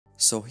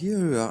So here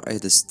we are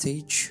at the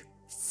stage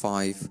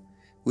 5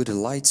 with the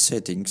light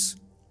settings,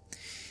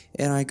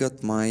 and I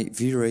got my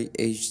V-Ray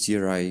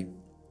HDRI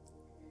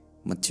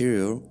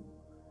material,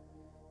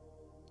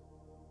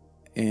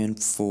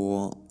 and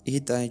for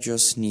it I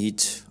just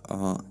need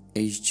a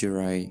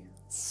HDRI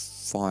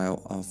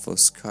file of a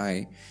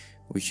sky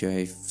which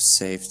I've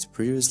saved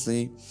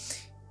previously,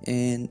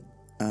 and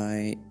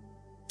I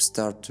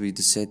start with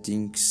the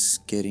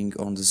settings, getting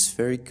on the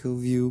spherical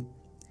view.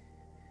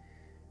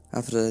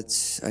 After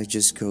that I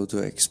just go to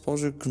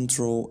exposure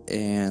control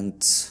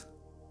and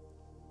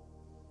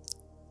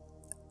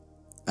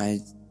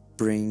I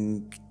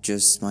bring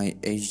just my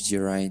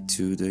HDRI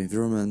to the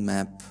environment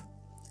map,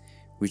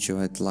 which I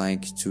would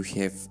like to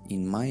have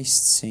in my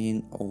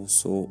scene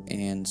also,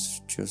 and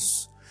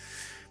just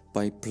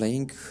by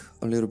playing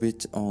a little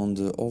bit on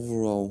the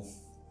overall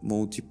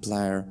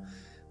multiplier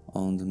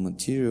on the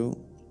material,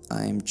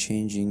 I am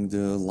changing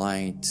the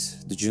light,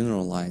 the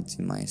general light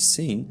in my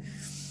scene.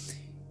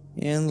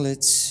 And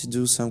let's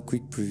do some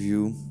quick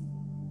preview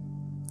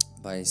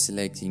by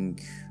selecting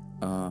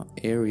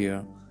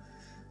area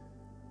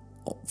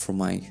for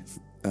my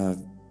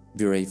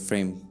V-Ray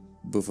frame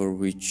buffer,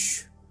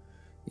 which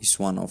is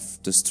one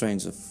of the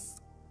strengths of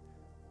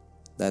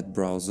that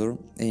browser.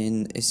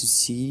 And as you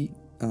see,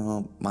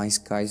 my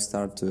sky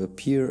start to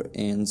appear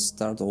and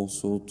start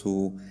also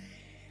to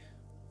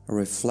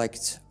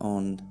reflect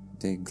on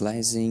the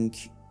glazing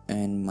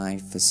and my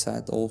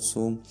facade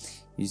also.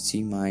 You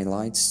see my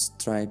light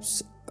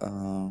stripes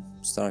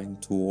starting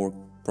to work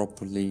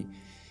properly,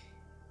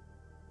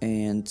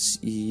 and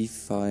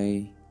if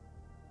I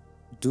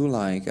do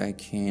like, I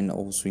can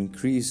also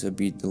increase a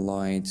bit the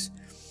light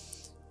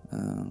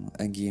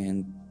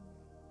again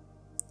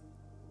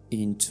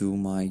into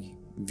my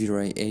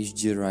V-Ray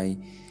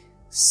HDRI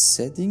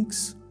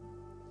settings,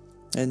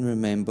 and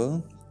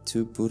remember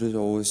to put it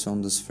always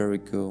on the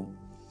spherical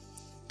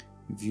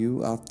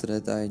view. After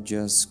that I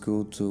just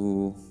go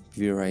to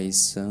V-Ray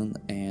Sun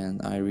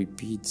and I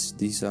repeat.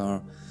 These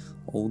are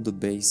all the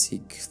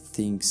basic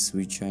things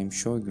which I'm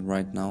showing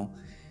right now.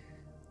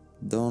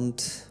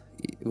 Don't,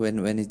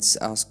 when it's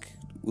asked,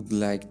 would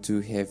like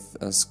to have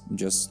a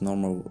just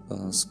normal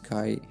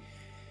sky,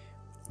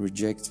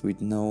 reject with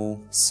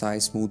no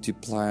size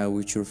multiplier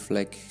which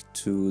reflect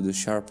to the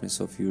sharpness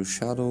of your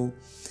shadow,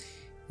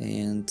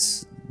 and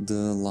the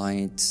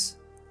light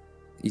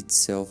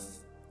itself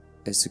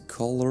as a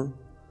color.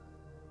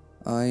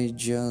 I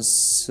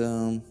just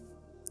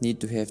need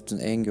to have the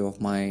angle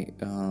of my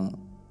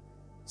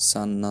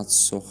sun not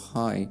so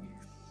high,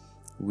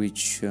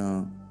 which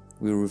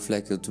will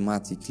reflect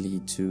automatically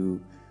to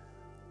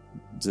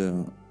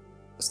the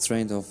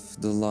strength of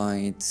the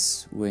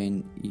light.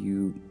 When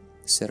you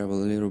set up a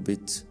little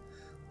bit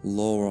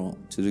lower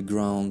to the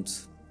ground,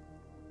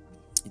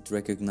 it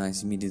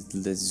recognizes immediately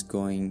that it's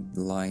going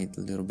the light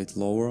a little bit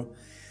lower.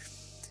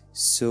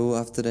 So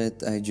after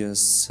that I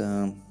just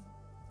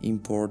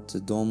import the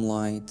dome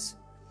light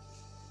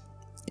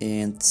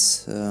and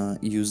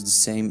use the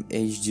same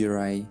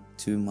HDRI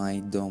to my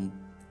dome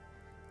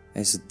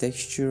as a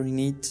texture in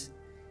it,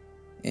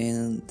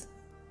 and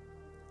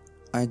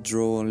I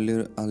draw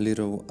a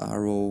little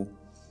arrow,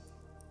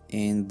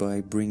 and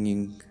by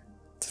bringing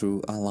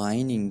through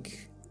aligning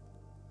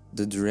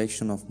the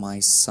direction of my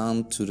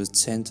sun to the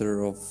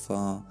center of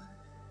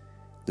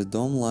the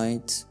dome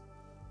light,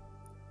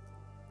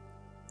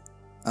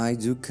 I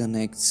do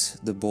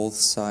connect the both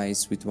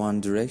sides with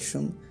one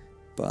direction.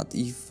 But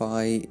if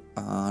I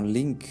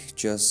link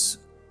just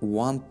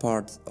one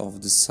part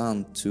of the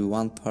sun to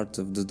one part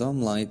of the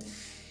dome light,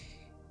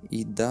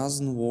 it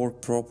doesn't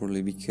work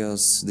properly,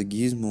 because the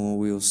gizmo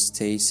will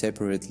stay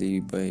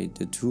separately by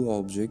the two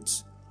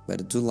objects, by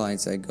the two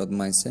lights I got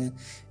myself,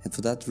 and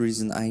for that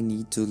reason I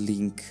need to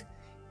link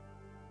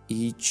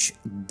each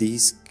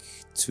disc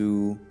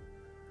to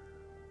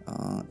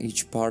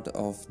each part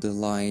of the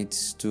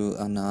light to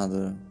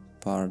another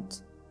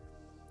part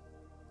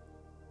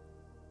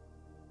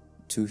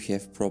to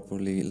have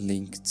properly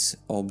linked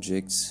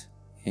objects.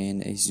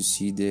 And as you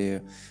see,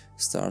 they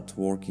start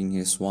working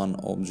as one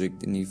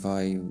object, and if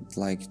I would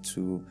like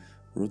to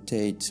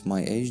rotate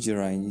my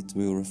HDRI, it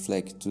will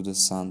reflect to the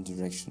sun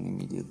direction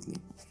immediately.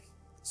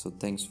 So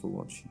thanks for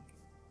watching.